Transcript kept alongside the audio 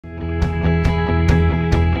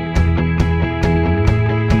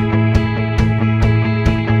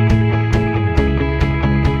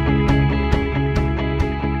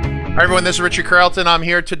Hi everyone, this is Richard Carlton. I'm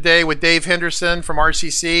here today with Dave Henderson from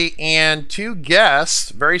RCC and two guests,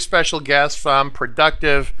 very special guests from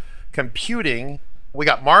Productive Computing. We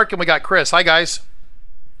got Mark and we got Chris. Hi guys.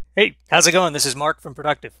 Hey, how's it going? This is Mark from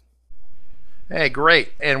Productive. Hey,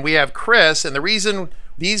 great. And we have Chris, and the reason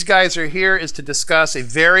these guys are here is to discuss a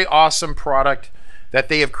very awesome product that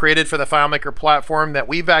they have created for the FileMaker platform that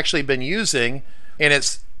we've actually been using, and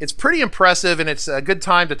it's pretty impressive, and it's a good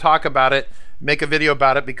time to talk about it, make a video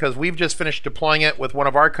about it, because we've just finished deploying it with one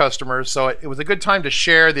of our customers, so it was a good time to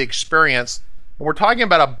share the experience. And we're talking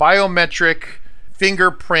about a biometric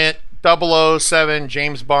fingerprint 007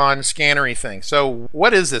 James Bond scannery thing. So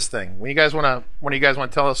what is this thing? One of you guys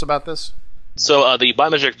want to tell us about this? So the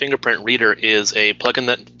Biometric Fingerprint Reader is a plugin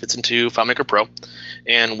that fits into FileMaker Pro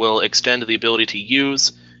and will extend the ability to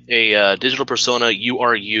use a digital persona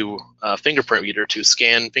URU fingerprint reader to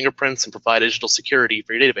scan fingerprints and provide digital security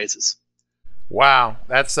for your databases. Wow,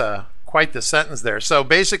 that's quite the sentence there. So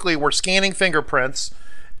basically we're scanning fingerprints,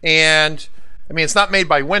 and I mean, it's not made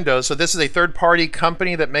by Windows, so this is a third-party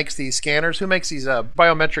company that makes these scanners. Who makes these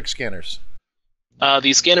biometric scanners?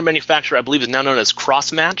 The scanner manufacturer, I believe, is now known as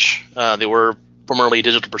Crossmatch. They were formerly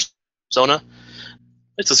Digital Persona.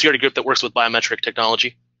 It's a security group that works with biometric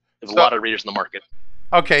technology. There's a lot of readers in the market.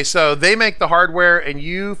 Okay, so they make the hardware, and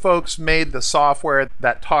you folks made the software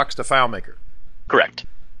that talks to FileMaker. Correct.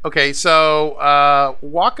 Okay, so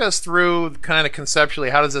walk us through kind of conceptually,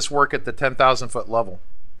 how does this work at the 10,000-foot level?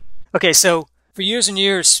 Okay, so for years and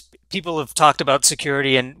years, people have talked about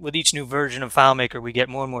security, and with each new version of FileMaker, we get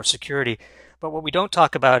more and more security. But what we don't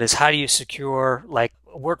talk about is how do you secure like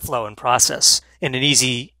a workflow and process in an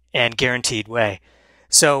easy and guaranteed way.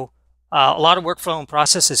 So a lot of workflow and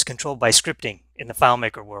process is controlled by scripting in the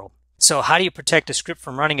FileMaker world. So how do you protect a script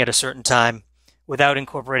from running at a certain time without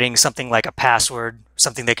incorporating something like a password,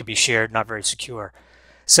 something that could be shared, not very secure?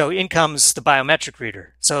 So in comes the biometric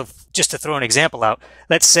reader. So just to throw an example out,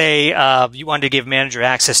 let's say you wanted to give manager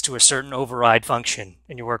access to a certain override function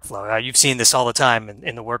in your workflow. You've seen this all the time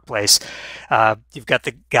in the workplace. You've got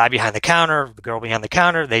the guy behind the counter, the girl behind the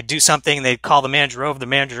counter. They do something, they call the manager over. The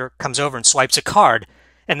manager comes over and swipes a card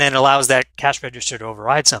and then allows that cash register to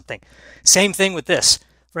override something. Same thing with this.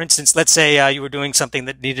 For instance, let's say you were doing something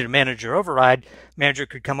that needed a manager override. Manager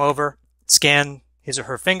could come over, scan his or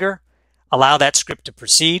her finger, allow that script to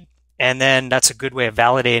proceed, and then that's a good way of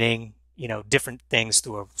validating, different things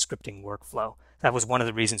through a scripting workflow. That was one of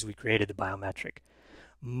the reasons we created the biometric.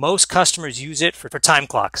 Most customers use it for time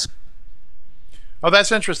clocks. Oh,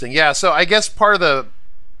 that's interesting. Yeah, so I guess part of the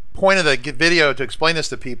point of the video to explain this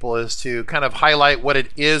to people is to kind of highlight what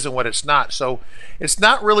it is and what it's not. So it's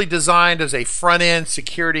not really designed as a front-end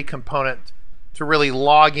security component to really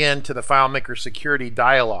log into the FileMaker security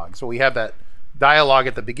dialog. So we have that dialog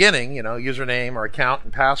at the beginning, username or account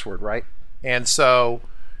and password, right? And so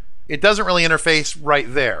it doesn't really interface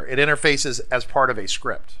right there. It interfaces as part of a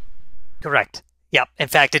script. Correct. Yep. In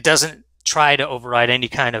fact, it doesn't try to override any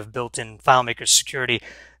kind of built-in FileMaker security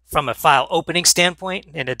from a file opening standpoint,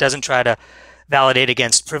 and it doesn't try to validate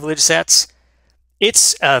against privilege sets.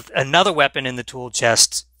 It's another weapon in the tool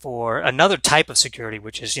chest for another type of security,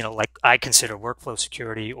 which is, like I consider workflow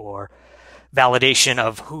security or validation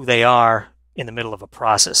of who they are in the middle of a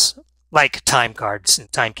process, like time cards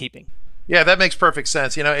and timekeeping. Yeah, that makes perfect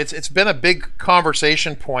sense. It's been a big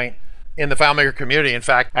conversation point in the FileMaker community. In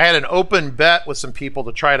fact, I had an open bet with some people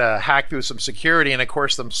to try to hack through some security, and of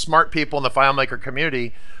course, some smart people in the FileMaker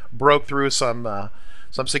community broke through some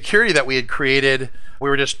security that we had created. We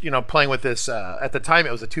were just playing with this. At the time,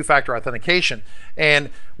 it was a two-factor authentication, and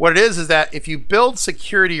what it is that if you build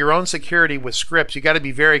security, your own security with scripts, you got to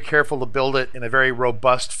be very careful to build it in a very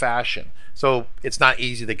robust fashion. So it's not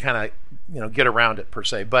easy to kind of get around it per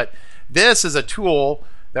se. But this is a tool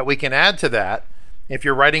that we can add to that if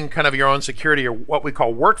you're writing kind of your own security, or what we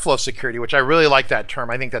call workflow security, which I really like that term.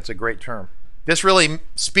 I think that's a great term. This really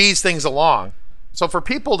speeds things along. So for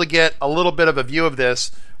people to get a little bit of a view of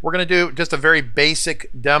this, we're going to do just a very basic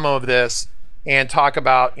demo of this and talk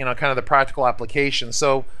about kind of the practical application.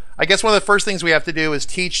 So I guess one of the first things we have to do is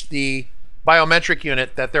teach the biometric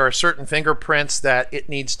unit that there are certain fingerprints that it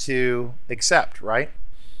needs to accept, right?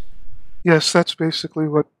 Yes, that's basically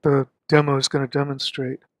what the demo is going to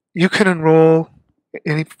demonstrate. You can enroll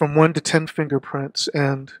from 1 to 10 fingerprints,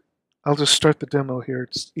 and I'll just start the demo here.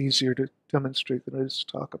 It's easier to demonstrate than it is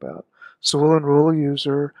to talk about. So we'll enroll a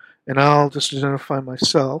user, and I'll just identify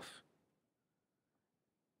myself.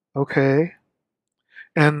 Okay.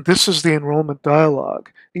 And this is the enrollment dialog.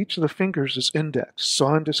 Each of the fingers is indexed, so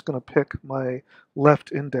I'm just going to pick my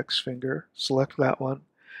left index finger, select that one,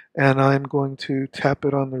 and I'm going to tap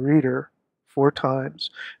it on the reader 4 times,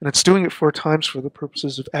 and it's doing it 4 times for the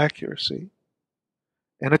purposes of accuracy.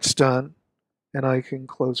 And it's done, and I can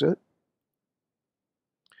close it.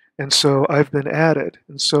 And so I've been added.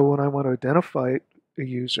 And so when I want to identify a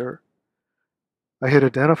user, I hit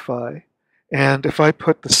identify, and if I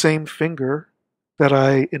put the same finger that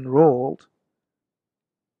I enrolled,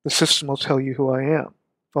 the system will tell you who I am.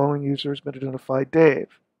 Following user has been identified,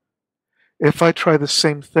 Dave. If I try the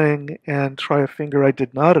same thing and try a finger I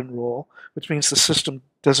did not enroll, which means the system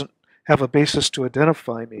doesn't have a basis to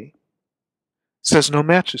identify me, it says no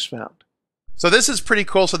match is found. So this is pretty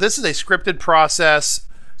cool. So this is a scripted process.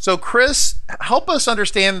 So Chris, help us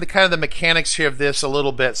understand the kind of the mechanics here of this a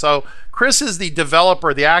little bit. So Chris is the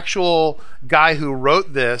developer, the actual guy who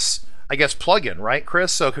wrote this, I guess, plugin, right,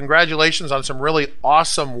 Chris? So congratulations on some really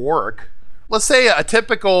awesome work. Let's say a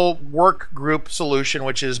typical work group solution,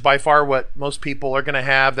 which is by far what most people are going to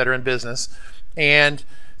have that are in business. And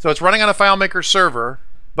so it's running on a FileMaker server,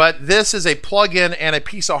 but this is a plugin and a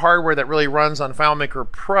piece of hardware that really runs on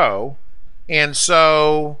FileMaker Pro. And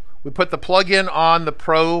so we put the plugin on the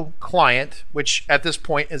Pro client, which at this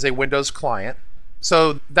point is a Windows client.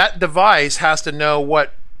 So that device has to know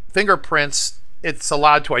what fingerprints it's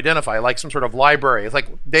allowed to identify, like some sort of library. It's like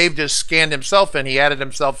Dave just scanned himself in. He added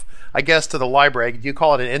himself, I guess, to the library. Do you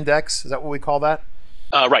call it an index? Is that what we call that?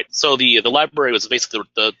 Right. So the library was basically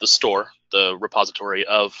the store, the repository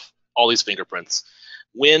of all these fingerprints.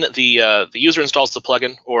 When the user installs the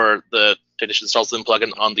plugin, or the technician installs the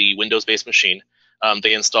plugin on the Windows-based machine,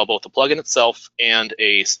 they install both the plugin itself and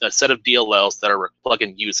a set of DLLs that our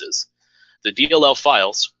plugin uses. The DLL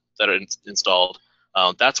files that are installed,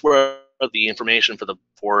 that's where the information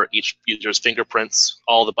for each user's fingerprints,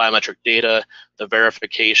 all the biometric data, the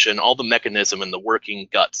verification, all the mechanism and the working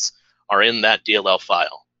guts are in that DLL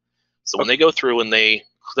file. So when they go through and they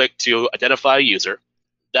click to identify a user,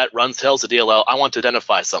 that tells the DLL, I want to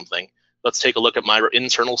identify something. Let's take a look at my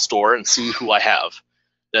internal store and see who I have.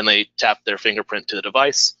 Then they tap their fingerprint to the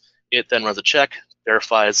device. It then runs a check,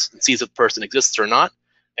 verifies, and sees if the person exists or not,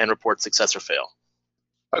 and reports success or fail.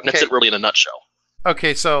 Okay. That's it really in a nutshell.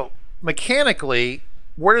 Okay, so mechanically,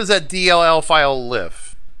 where does that DLL file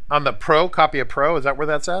live? On the Pro, copy of Pro? Is that where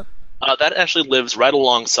that's at? That actually lives right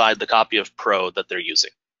alongside the copy of Pro that they're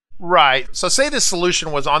using. Right. So say this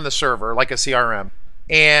solution was on the server, like a CRM,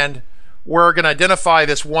 and we're going to identify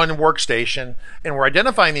this one workstation, and we're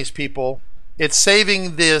identifying these people. It's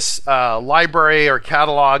saving this library or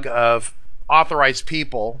catalog of authorized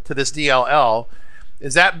people to this DLL.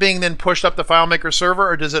 Is that being then pushed up the FileMaker server,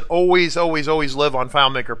 or does it always live on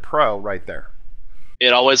FileMaker Pro right there?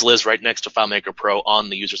 It always lives right next to FileMaker Pro on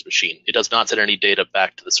the user's machine. It does not send any data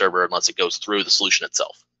back to the server unless it goes through the solution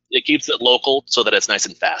itself. It keeps it local so that it's nice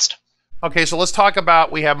and fast. Okay, so let's talk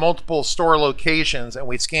about, we have multiple store locations, and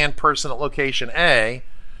we scan person at location A,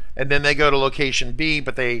 and then they go to location B,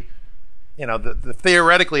 but they, you know,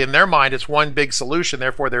 theoretically in their mind it's one big solution,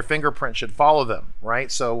 therefore their fingerprint should follow them,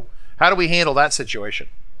 right? So how do we handle that situation?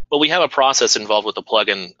 Well, we have a process involved with the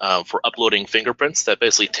plugin for uploading fingerprints that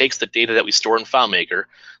basically takes the data that we store in FileMaker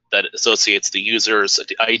that associates the user's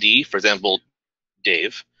ID, for example,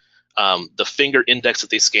 Dave, the finger index that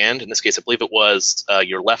they scanned. In this case, I believe it was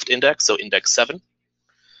your left index, so index 7,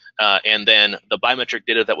 and then the biometric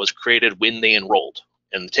data that was created when they enrolled.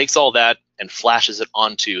 And it takes all that and flashes it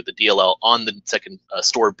onto the DLL on the second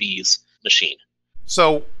store B's machine.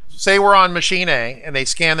 So say we're on machine A and they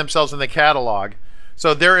scan themselves in the catalog.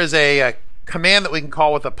 So there is a command that we can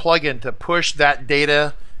call with a plugin to push that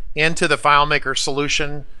data into the FileMaker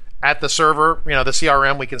solution at the server. You know, the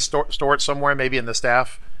CRM, we can store it somewhere, maybe in the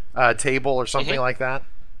staff table or something like that.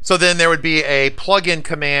 So then there would be a plugin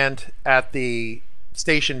command at the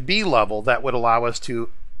station B level that would allow us to,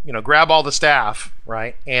 you know, grab all the staff,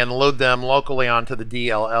 right, and load them locally onto the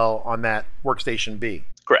DLL on that workstation B.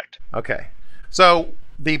 Correct. Okay. So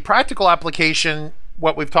the practical application,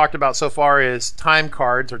 what we've talked about so far, is time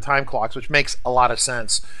cards or time clocks, which makes a lot of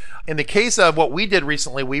sense. In the case of what we did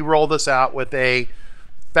recently, we rolled this out with a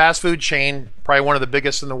fast food chain, probably one of the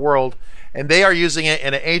biggest in the world, and they are using it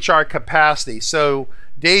in an HR capacity. So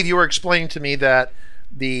Dave, you were explaining to me that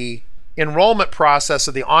the enrollment process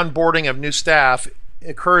of the onboarding of new staff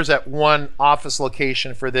occurs at one office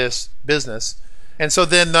location for this business. And so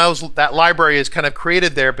then that library is kind of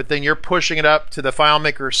created there, but then you're pushing it up to the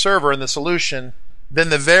FileMaker server in the solution. Then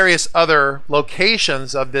the various other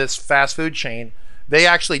locations of this fast food chain, they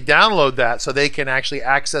actually download that so they can actually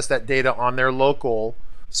access that data on their local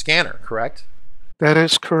scanner, correct? That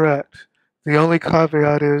is correct. The only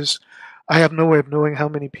caveat is I have no way of knowing how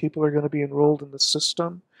many people are going to be enrolled in the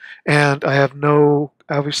system, and I have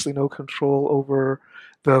obviously no control over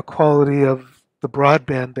the quality of the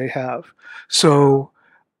broadband they have. So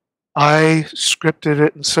I scripted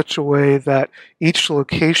it in such a way that each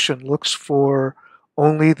location looks for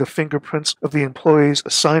only the fingerprints of the employees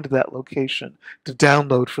assigned to that location to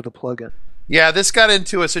download for the plugin. Yeah, this got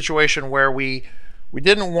into a situation where we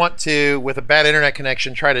didn't want to, with a bad internet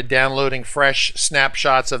connection, try to downloading fresh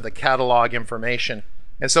snapshots of the catalog information.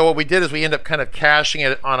 And so what we did is we end up kind of caching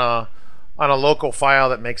it on a local file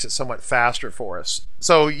that makes it somewhat faster for us.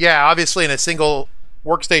 So yeah, obviously in a single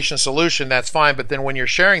workstation solution, that's fine. But then when you're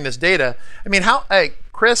sharing this data, I mean, hey,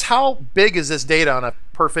 Chris, how big is this data on a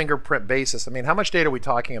per fingerprint basis? I mean, how much data are we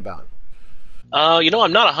talking about?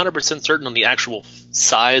 I'm not 100% certain on the actual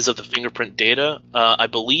size of the fingerprint data. I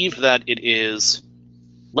believe that it is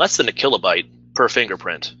less than a kilobyte per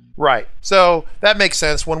fingerprint. Right. So that makes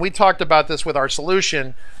sense. When we talked about this with our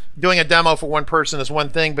solution, doing a demo for one person is one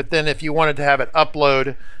thing, but then if you wanted to have it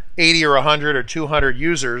upload 80 or 100 or 200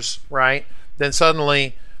 users, right, then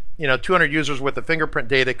suddenly, 200 users with the fingerprint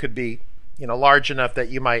data could be, large enough that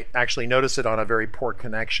you might actually notice it on a very poor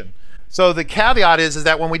connection. So the caveat is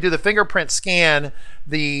that when we do the fingerprint scan,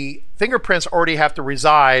 the fingerprints already have to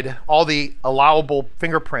reside, all the allowable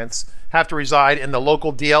fingerprints have to reside in the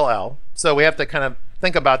local DLL. So we have to kind of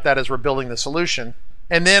think about that as we're building the solution.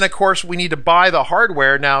 And then, of course, we need to buy the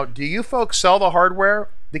hardware. Now, do you folks sell the hardware?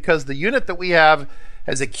 Because the unit that we have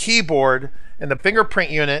has a keyboard, and the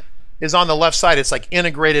fingerprint unit is on the left side. It's like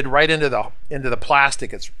integrated right into the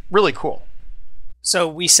plastic. It's really cool. So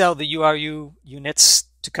we sell the URU units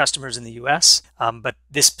to customers in the US, but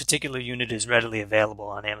this particular unit is readily available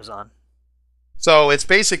on Amazon. So it's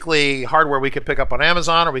basically hardware we could pick up on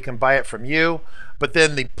Amazon, or we can buy it from you. But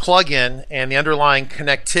then the plugin and the underlying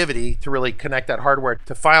connectivity to really connect that hardware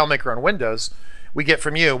to FileMaker on Windows, we get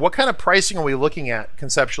from you. What kind of pricing are we looking at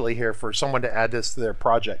conceptually here for someone to add this to their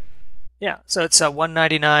project? Yeah, so it's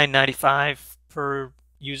 $199.95 per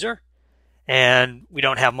user, and we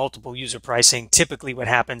don't have multiple user pricing. Typically what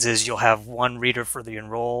happens is you'll have one reader for the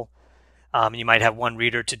enroll. You might have one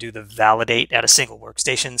reader to do the validate at a single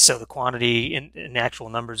workstation, so the quantity in actual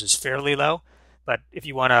numbers is fairly low. But if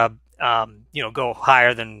you want to go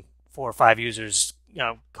higher than 4 or 5 users,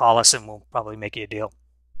 call us and we'll probably make you a deal.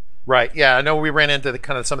 Right. Yeah, I know we ran into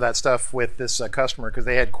kind of some of that stuff with this customer because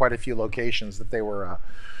they had quite a few locations that they were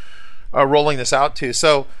rolling this out to.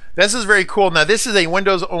 So this is very cool. Now, this is a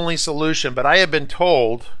Windows-only solution, but I have been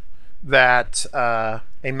told that a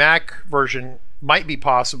Mac version might be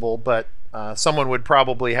possible, but someone would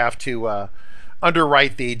probably have to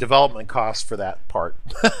underwrite the development costs for that part.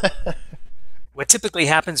 What typically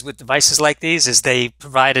happens with devices like these is they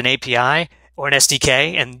provide an API or an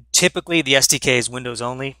SDK, and typically the SDK is Windows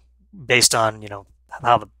only based on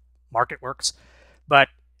how the market works. But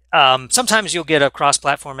sometimes you'll get a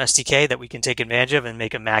cross-platform SDK that we can take advantage of and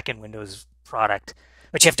make a Mac and Windows product.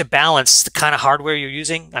 But you have to balance the kind of hardware you're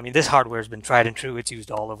using. I mean, this hardware has been tried and true. It's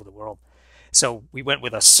used all over the world. So we went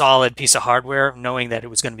with a solid piece of hardware, knowing that it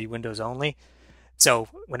was going to be Windows only. So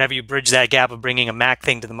whenever you bridge that gap of bringing a Mac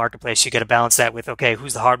thing to the marketplace, you got to balance that with, okay,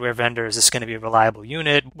 who's the hardware vendor? Is this going to be a reliable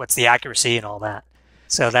unit? What's the accuracy and all that?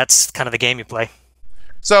 So that's kind of the game you play.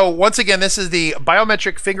 So once again, this is the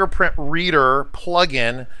Biometric Fingerprint Reader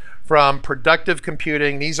plugin from Productive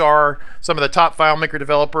Computing. These are some of the top FileMaker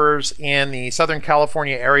developers in the Southern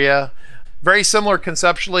California area. Very similar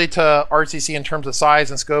conceptually to RCC in terms of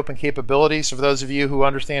size and scope and capabilities. So for those of you who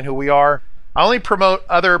understand who we are, I only promote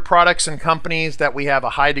other products and companies that we have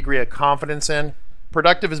a high degree of confidence in.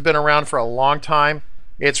 Productive has been around for a long time.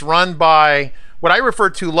 It's run by what I refer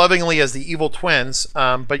to lovingly as the evil twins,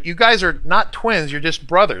 but you guys are not twins, you're just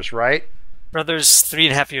brothers, right? Brothers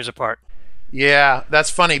 3.5 years apart. Yeah, that's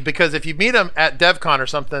funny because if you meet them at DevCon or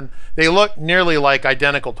something, they look nearly like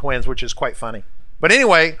identical twins, which is quite funny. But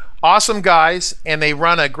anyway, awesome guys, and they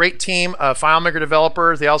run a great team of FileMaker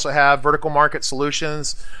developers. They also have vertical market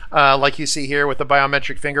solutions, like you see here with the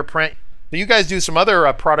biometric fingerprint. But you guys do some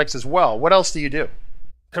other products as well. What else do you do?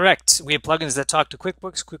 Correct. We have plugins that talk to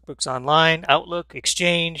QuickBooks, QuickBooks Online, Outlook,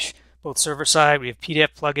 Exchange, both server side. We have PDF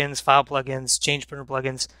plugins, file plugins, change printer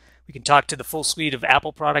plugins. We can talk to the full suite of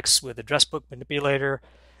Apple products with Address Book Manipulator,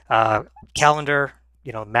 Calendar,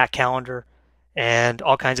 Mac Calendar, and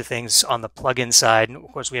all kinds of things on the plugin side. And of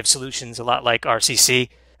course, we have solutions a lot like RCC.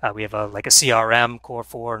 We have like a CRM, Core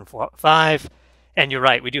 4 and 5. And you're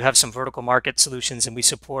right, we do have some vertical market solutions, and we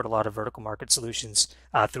support a lot of vertical market solutions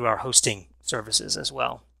through our hosting services as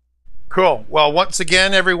well. Cool. Well, once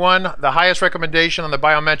again, everyone, the highest recommendation on the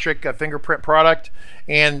biometric fingerprint product,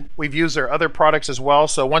 and we've used their other products as well.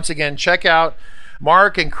 So once again, check out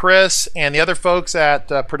Mark and Chris and the other folks at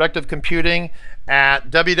Productive Computing at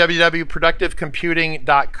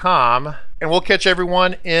www.productivecomputing.com. And we'll catch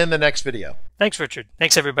everyone in the next video. Thanks, Richard.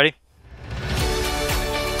 Thanks, everybody.